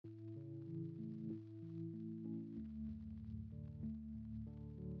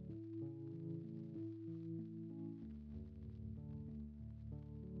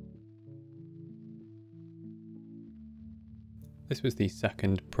This was the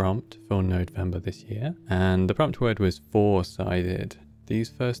second prompt for Nodevember this year, and the prompt word was four-sided. These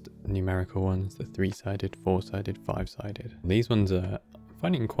first numerical ones, the 3-sided, 4-sided, 5-sided, these ones are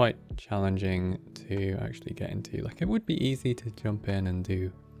finding quite challenging to actually get into. Like, it would be easy to jump in and do,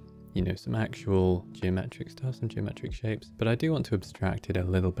 you know, some actual geometric stuff, some geometric shapes, but I do want to abstract it a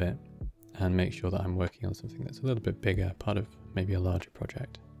little bit and make sure that I'm working on something that's a little bit bigger, part of maybe a larger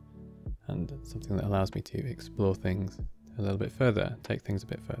project, and something that allows me to explore things a little bit further, take things a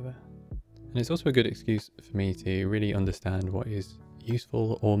bit further. And it's also a good excuse for me to really understand what is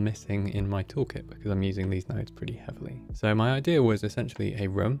useful or missing in my toolkit, because I'm using these nodes pretty heavily. So my idea was essentially a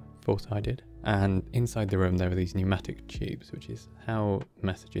room, 4-sided, and inside the room there are these pneumatic tubes, which is how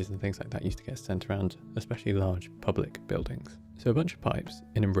messages and things like that used to get sent around, especially large public buildings. So a bunch of pipes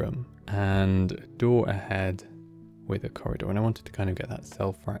in a room and a door ahead with a corridor, and I wanted to kind of get that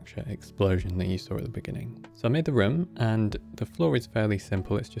cell fracture explosion that you saw at the beginning. So I made the room, and the floor is fairly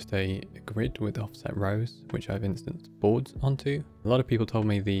simple. It's just a grid with offset rows, which I've instanced boards onto. A lot of people told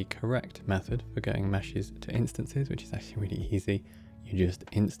me the correct method for getting meshes to instances, which is actually really easy. You just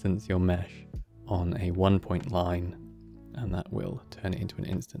instance your mesh on a 1-point line, and that will turn it into an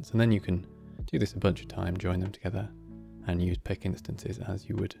instance. And then you can do this a bunch of times, join them together, and use pick instances as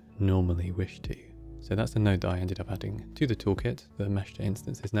you would normally wish to. So that's the node that I ended up adding to the toolkit. The mesh to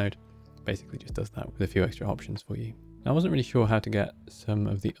instances node basically just does that with a few extra options for you. Now, I wasn't really sure how to get some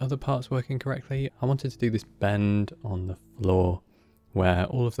of the other parts working correctly. I wanted to do this bend on the floor where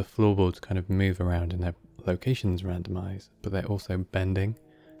all of the floorboards kind of move around and their locations randomize, but they're also bending.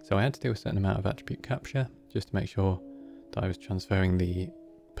 So I had to do a certain amount of attribute capture just to make sure that I was transferring the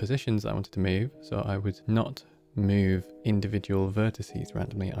positions that I wanted to move. So I would not move individual vertices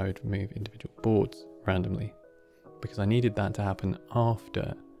randomly, I would move individual boards randomly, because I needed that to happen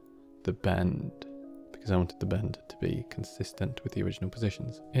after the bend, because I wanted the bend to be consistent with the original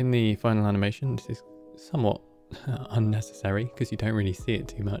positions. In the final animation, this is somewhat unnecessary because you don't really see it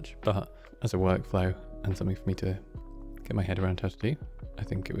too much, but as a workflow and something for me to get my head around how to do, I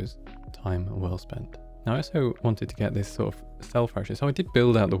think it was time well spent. Now, I also wanted to get this sort of cell fracture, so I did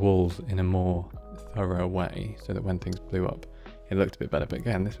build out the walls in a more thorough way so that when things blew up it looked a bit better. But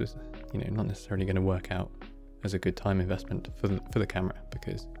again, this was, you know, not necessarily going to work out as a good time investment for the camera,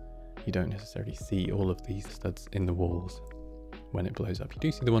 because you don't necessarily see all of these studs in the walls when it blows up. You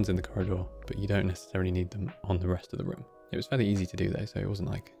do see the ones in the corridor, but you don't necessarily need them on the rest of the room. It was fairly easy to do though, so it wasn't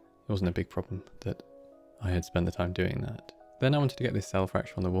a big problem that I had spent the time doing that. Then I wanted to get this cell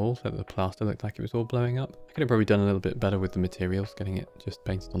fracture on the wall so that the plaster looked like it was all blowing up. I could have probably done a little bit better with the materials, getting it just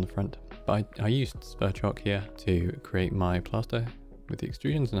painted on the front. But I used spur chalk here to create my plaster with the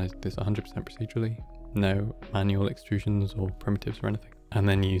extrusions, and I did this 100% procedurally. No manual extrusions or primitives or anything. And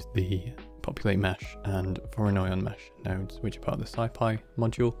then used the populate mesh and Voronoi on mesh nodes, which are part of the SciPy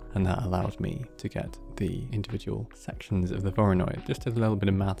module, and that allowed me to get the individual sections of the Voronoi. Just did a little bit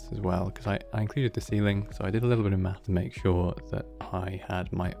of maths as well, because I included the ceiling, so I did a little bit of math to make sure that I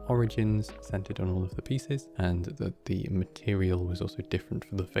had my origins centered on all of the pieces, and that the material was also different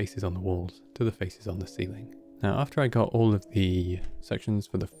for the faces on the walls to the faces on the ceiling. Now, after I got all of the sections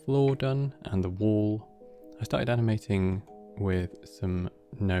for the floor done and the wall, I started animating with some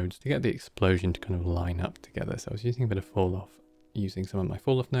nodes to get the explosion to kind of line up together. So I was using a bit of fall off, using some of my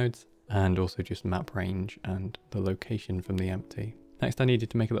fall off nodes, and also just map range and the location from the empty. Next, I needed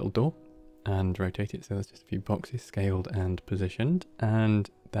to make a little door and rotate it, so there's just a few boxes scaled and positioned. And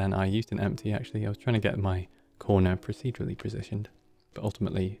then I used an empty. Actually, I was trying to get my corner procedurally positioned, but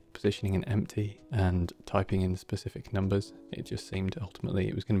ultimately positioning an empty and typing in specific numbers, it just seemed ultimately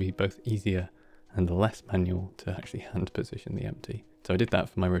it was going to be both easier and less manual to actually hand position the empty. So I did that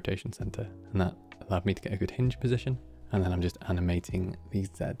for my rotation center, and that allowed me to get a good hinge position, and then I'm just animating the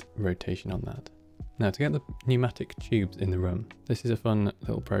Z rotation on that. Now, to get the pneumatic tubes in the room, this is a fun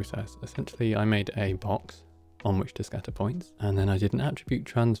little process. Essentially, I made a box on which to scatter points, and then I did an attribute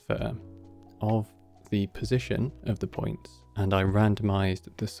transfer of the position of the points, and I randomized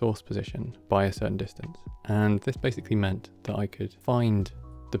the source position by a certain distance. And this basically meant that I could find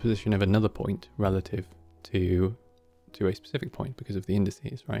the position of another point relative to a specific point because of the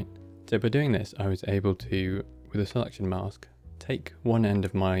indices, right? So by doing this, I was able to, with a selection mask, take one end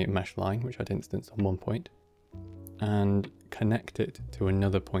of my mesh line, which I'd instanced on one point, and connect it to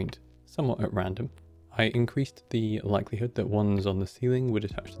another point somewhat at random. I increased the likelihood that ones on the ceiling would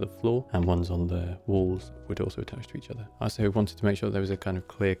attach to the floor and ones on the walls would also attach to each other. I also wanted to make sure there was a kind of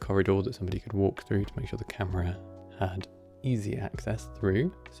clear corridor that somebody could walk through to make sure the camera had easy access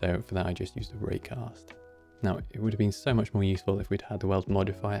through. So for that, I just used a raycast. Now, it would have been so much more useful if we'd had the weld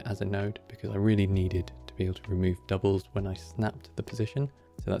modifier as a node, because I really needed to be be able to remove doubles when I snapped the position.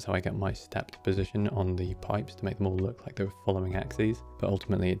 So that's how I get my stepped position on the pipes to make them all look like they were following axes. But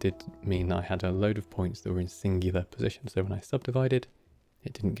ultimately it did mean that I had a load of points that were in singular positions. So when I subdivided,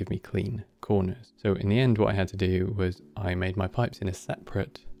 it didn't give me clean corners. So in the end, what I had to do was I made my pipes in a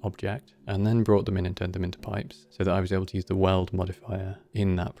separate object and then brought them in and turned them into pipes so that I was able to use the weld modifier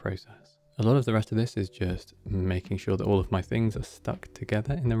in that process. A lot of the rest of this is just making sure that all of my things are stuck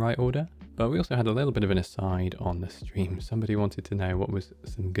together in the right order. But we also had a little bit of an aside on the stream. Somebody wanted to know what was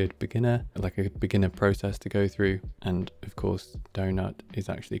some good beginner process to go through. And of course, donut is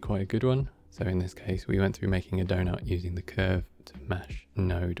actually quite a good one. So in this case, we went through making a donut using the curve to mesh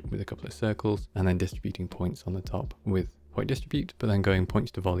node with a couple of circles and then distributing points on the top with point distribute, but then going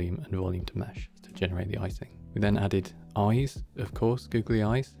points to volume and volume to mesh to generate the icing. We then added eyes, of course, googly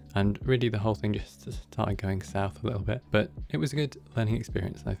eyes, and really the whole thing just started going south a little bit, but it was a good learning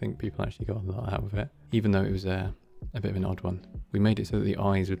experience. I think people actually got a lot out of it, even though it was a bit of an odd one. We made it so that the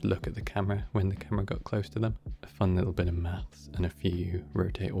eyes would look at the camera when the camera got close to them. A fun little bit of maths and a few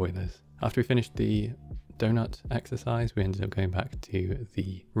rotate Eulers. After we finished the donut exercise, we ended up going back to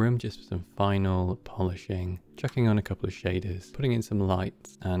the room just for some final polishing, chucking on a couple of shaders, putting in some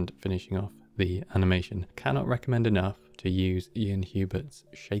lights and finishing off the animation. Cannot recommend enough to use Ian Hubert's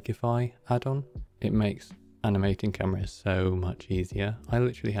Shakeify add-on. It makes animating cameras so much easier. I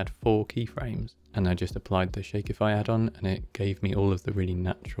literally had 4 keyframes and I just applied the Shakeify add-on and it gave me all of the really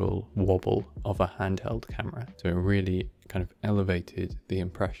natural wobble of a handheld camera. So it really kind of elevated the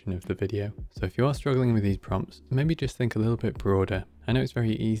impression of the video. So if you are struggling with these prompts, maybe just think a little bit broader. I know it's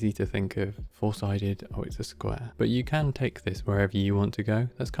very easy to think of 4-sided, oh it's a square, but you can take this wherever you want to go.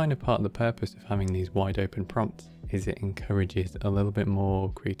 That's kind of part of the purpose of having these wide open prompts, is it encourages a little bit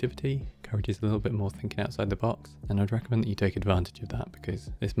more creativity, encourages a little bit more thinking outside the box. And I'd recommend that you take advantage of that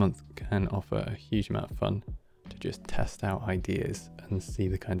because this month can offer a huge amount of fun to just test out ideas and see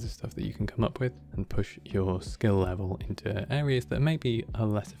the kinds of stuff that you can come up with and push your skill level into areas that maybe are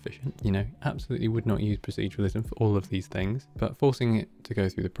less efficient. You know, absolutely would not use proceduralism for all of these things, but forcing it to go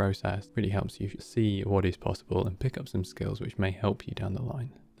through the process really helps you see what is possible and pick up some skills which may help you down the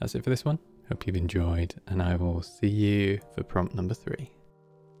line. That's it for this one. Hope you've enjoyed, and I will see you for prompt number 3.